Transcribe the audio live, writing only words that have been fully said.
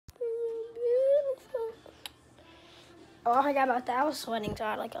Oh, I forgot about that. I was sweating, so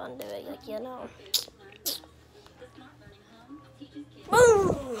I like undo it, like, you know.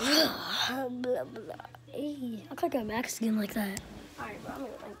 Boom! Blah, blah. Hey, I look like a Mexican like that. Alright, bro,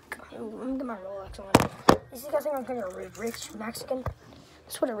 I'm gonna get my Rolex on. This is the thing I'm gonna a rich Mexican.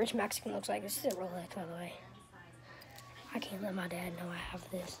 That's what a rich Mexican looks like. This is a Rolex, by the way. I can't let my dad know I have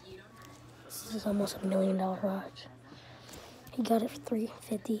this. This is almost $1 million watch. He got it for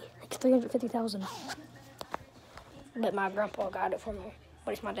 $350,000, like $350,000. But my grandpa got it for me.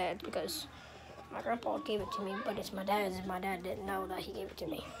 But it's my dad's because my grandpa gave it to me. But it's my dad's, and my dad didn't know that he gave it to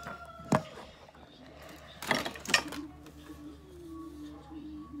me.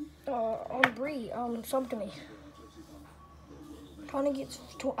 Bree, sub to me. I'm trying to get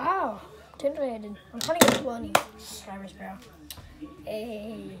tender-headed. I'm trying to get 20. Cyrus, bro.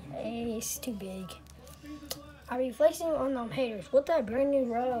 Hey, it's too big. I'll be flexing on them haters. With that brand new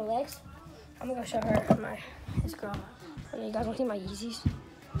Rolex, I'm gonna go show her this girl. Okay, you guys wanna see my Yeezys?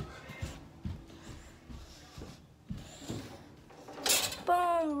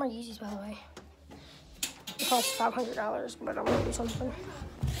 Boom, my Yeezys, by the way. It cost $500, but I'm gonna do something.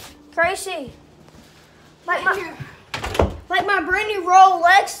 Gracie, like my brand new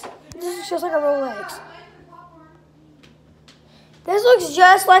Rolex. This is just like a Rolex. This looks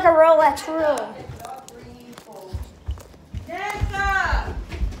just like a Rolex, for real.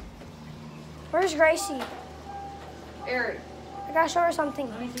 Where's Gracie? Eric. I gotta show her something.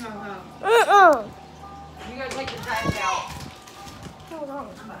 Let me see my phone. Uh-uh. You gotta take the trash out. Hold on.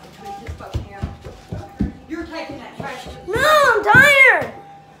 I'm about to tweet this fucking out. You're taking that trash. No!